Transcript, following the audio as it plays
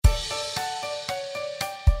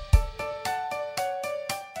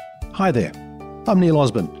Hi there, I'm Neil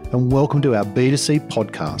Osborne and welcome to our B2C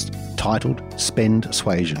podcast titled Spend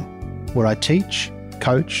Persuasion, where I teach,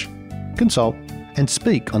 coach, consult and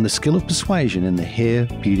speak on the skill of persuasion in the hair,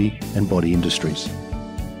 beauty and body industries.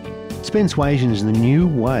 Spend Persuasion is the new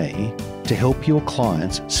way to help your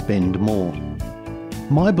clients spend more.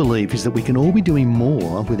 My belief is that we can all be doing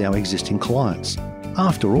more with our existing clients.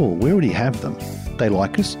 After all, we already have them. They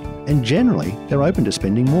like us and generally they're open to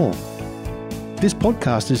spending more. This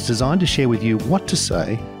podcast is designed to share with you what to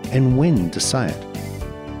say and when to say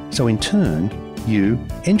it. So in turn, you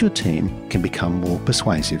and your team can become more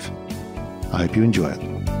persuasive. I hope you enjoy it.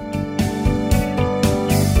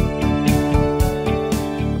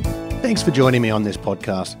 Thanks for joining me on this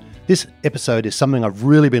podcast. This episode is something I've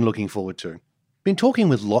really been looking forward to. Been talking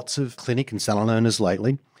with lots of clinic and salon owners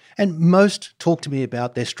lately, and most talk to me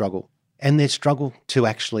about their struggle to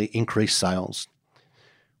actually increase sales.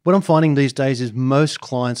 What I'm finding these days is most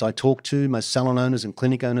clients I talk to, most salon owners and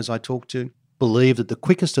clinic owners I talk to, believe that the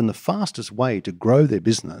quickest and the fastest way to grow their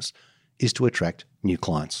business is to attract new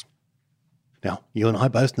clients. Now, you and I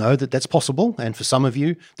both know that that's possible, and for some of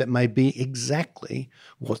you, that may be exactly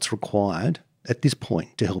what's required at this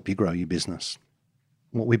point to help you grow your business.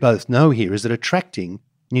 What we both know here is that attracting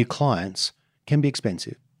new clients can be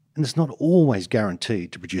expensive, and it's not always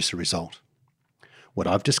guaranteed to produce a result. What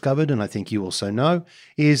I've discovered, and I think you also know,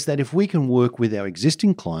 is that if we can work with our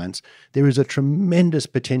existing clients, there is a tremendous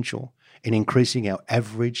potential in increasing our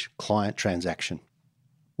average client transaction.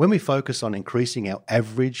 When we focus on increasing our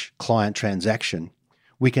average client transaction,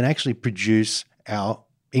 we can actually produce our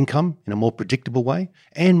income in a more predictable way,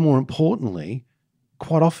 and more importantly,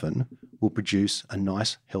 quite often, will produce a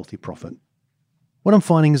nice, healthy profit. What I'm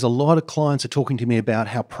finding is a lot of clients are talking to me about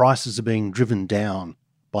how prices are being driven down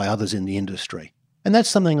by others in the industry. And that's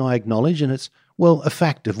something I acknowledge, and it's, a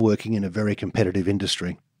fact of working in a very competitive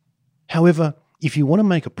industry. However, if you want to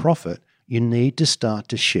make a profit, you need to start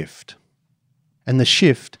to shift. And the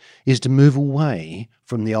shift is to move away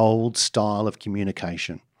from the old style of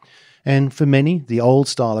communication. And for many, the old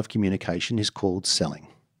style of communication is called selling.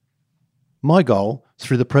 My goal,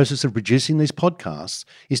 through the process of producing these podcasts,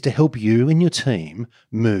 is to help you and your team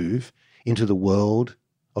move into the world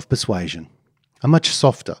of persuasion, a much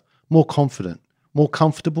softer, more confident, more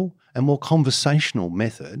comfortable and more conversational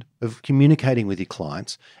method of communicating with your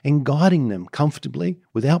clients and guiding them comfortably,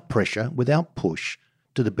 without pressure, without push,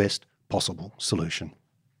 to the best possible solution.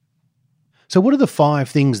 So what are the 5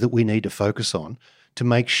 things that we need to focus on to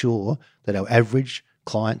make sure that our average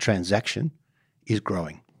client transaction is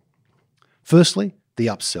growing? Firstly, the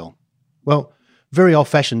upsell. Well, very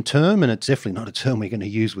old-fashioned term, and it's definitely not a term we're going to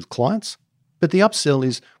use with clients, but the upsell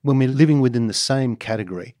is when we're living within the same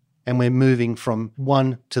category and we're moving from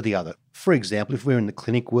one to the other. For example, if we're in the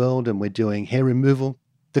clinic world and we're doing hair removal,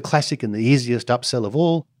 the classic and the easiest upsell of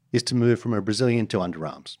all is to move from a Brazilian to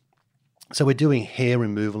underarms. So we're doing hair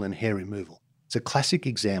removal and hair removal. It's a classic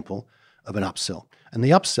example of an upsell. And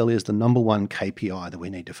the upsell is the number 1 KPI that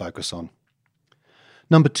we need to focus on.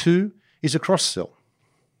 Number 2 is a cross-sell.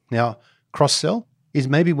 Now, cross-sell is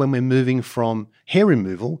maybe when we're moving from hair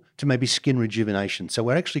removal to maybe skin rejuvenation. So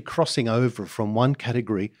we're actually crossing over from one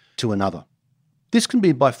category to another. This can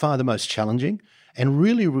be by far the most challenging and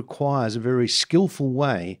really requires a very skillful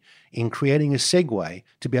way in creating a segue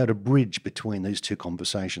to be able to bridge between these two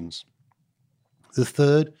conversations. The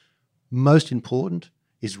third, most important,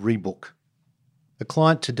 is rebook. A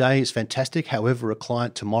client today is fantastic. However, a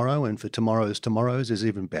client tomorrow and for tomorrow's is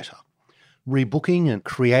even better. Rebooking and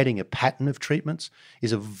creating a pattern of treatments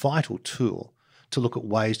is a vital tool to look at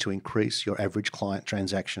ways to increase your average client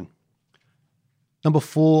transaction. Number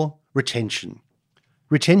 4, retention.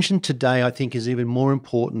 Retention today, I think, is even more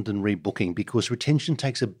important than rebooking because retention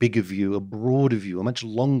takes a bigger view, a broader view, a much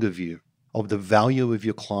longer view of the value of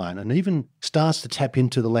your client and even starts to tap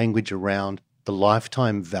into the language around the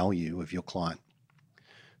lifetime value of your client.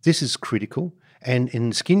 This is critical. And in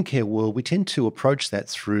the skincare world, we tend to approach that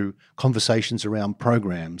through conversations around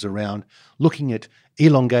programs, around looking at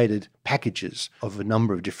elongated packages of a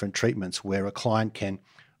number of different treatments where a client can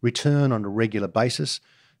return on a regular basis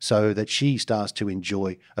so that she starts to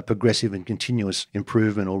enjoy a progressive and continuous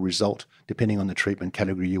improvement or result, depending on the treatment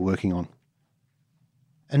category you're working on.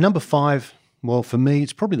 And number 5, for me,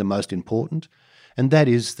 it's probably the most important, and that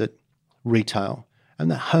is that retail and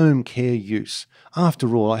the home care use.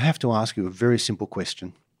 After all, I have to ask you a very simple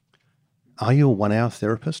question. Are you a 1-hour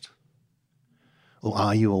therapist? Or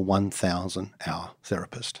are you a 1,000-hour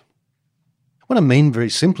therapist? What I mean very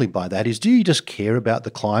simply by that is, do you just care about the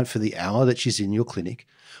client for the hour that she's in your clinic?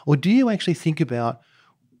 Or do you actually think about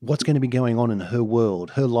what's going to be going on in her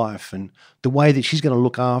world, her life, and the way that she's going to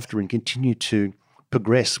look after and continue to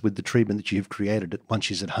progress with the treatment that you've created once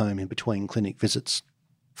she's at home in between clinic visits.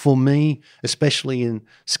 For me, especially in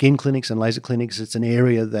skin clinics and laser clinics, it's an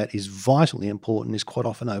area that is vitally important, is quite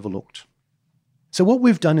often overlooked. So what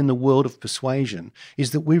we've done in the world of persuasion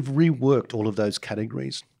is that we've reworked all of those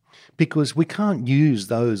categories because we can't use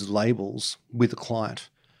those labels with a client.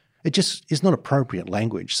 It just is not appropriate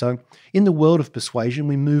language. So in the world of persuasion,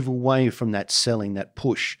 we move away from that selling, that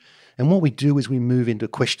push. And what we do is we move into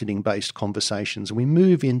questioning-based conversations, and we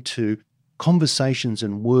move into conversations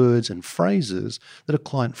and words and phrases that are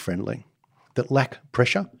client-friendly, that lack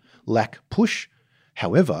pressure, lack push.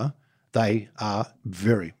 However, they are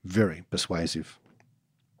very, very persuasive.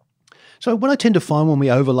 So what I tend to find when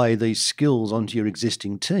we overlay these skills onto your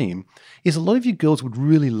existing team is a lot of you girls would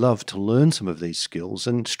really love to learn some of these skills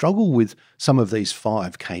and struggle with some of these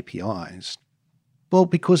 5 KPIs. Well,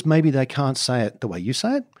 because maybe they can't say it the way you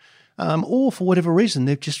say it, or for whatever reason,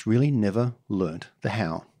 they've just really never learned the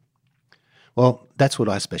how. Well, that's what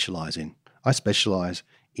I specialise in. I specialise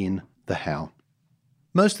in the how.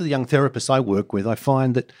 Most of the young therapists I work with, I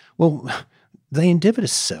find that, well, they endeavour to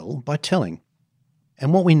sell by telling.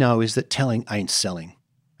 And what we know is that telling ain't selling.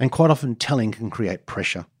 And quite often telling can create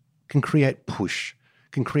pressure, can create push,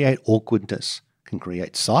 can create awkwardness, can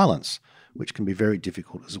create silence, which can be very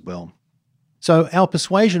difficult as well. So our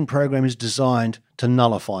persuasion program is designed to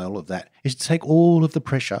nullify all of that, is to take all of the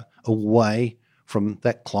pressure away from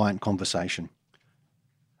that client conversation.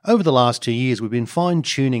 Over the last 2 years, we've been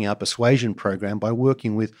fine-tuning our persuasion program by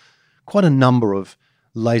working with quite a number of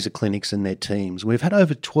laser clinics and their teams. We've had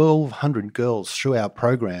over 1,200 girls through our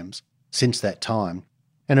programs since that time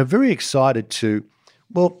and are very excited to,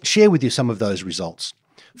 well, share with you some of those results.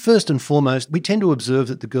 First and foremost, we tend to observe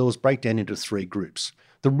that the girls break down into 3 groups: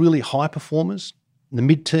 the really high performers, the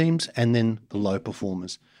mid-teams, and then the low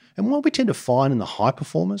performers. And what we tend to find in the high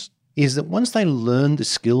performers is that once they learn the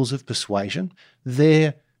skills of persuasion,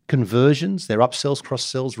 their conversions, their upsells,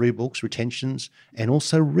 cross-sells, rebooks, retentions, and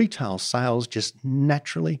also retail sales just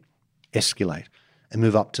naturally escalate and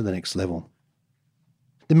move up to the next level.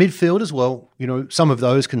 The midfield as well, some of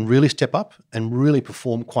those can really step up and really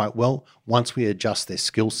perform quite well once we adjust their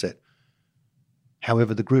skill set.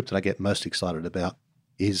 However, the group that I get most excited about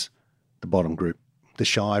is the bottom group, the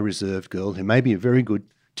shy, reserved girl who may be a very good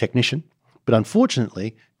technician, but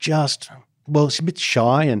unfortunately she's a bit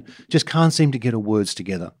shy and just can't seem to get her words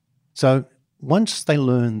together. So once they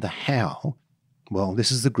learn the how, well, this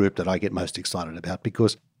is the group that I get most excited about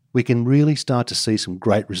because we can really start to see some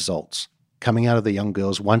great results coming out of the young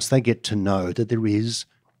girls once they get to know that there is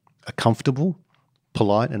a comfortable,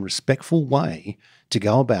 polite and respectful way to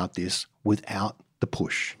go about this without the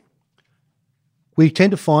push. We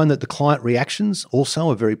tend to find that the client reactions also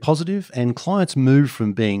are very positive and clients move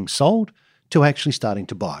from being sold to actually starting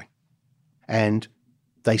to buy. And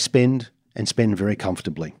they spend very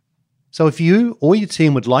comfortably. So if you or your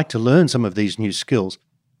team would like to learn some of these new skills,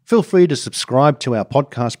 feel free to subscribe to our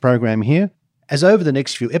podcast program here, as over the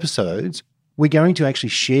next few episodes, we're going to actually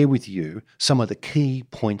share with you some of the key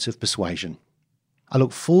points of persuasion. I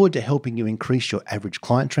look forward to helping you increase your average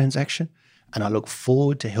client transaction, and I look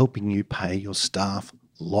forward to helping you pay your staff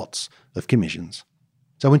lots of commissions.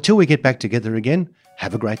 So until we get back together again,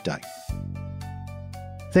 have a great day.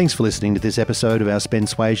 Thanks for listening to this episode of our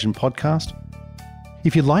Spensuasion podcast.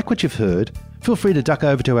 If you like what you've heard, feel free to duck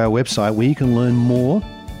over to our website where you can learn more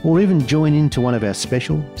or even join into one of our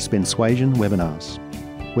special Spensuasion webinars,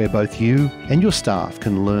 where both you and your staff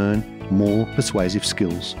can learn more persuasive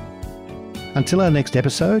skills. Until our next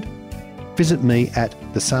episode, visit me at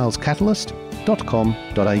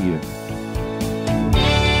thesalescatalyst.com.au.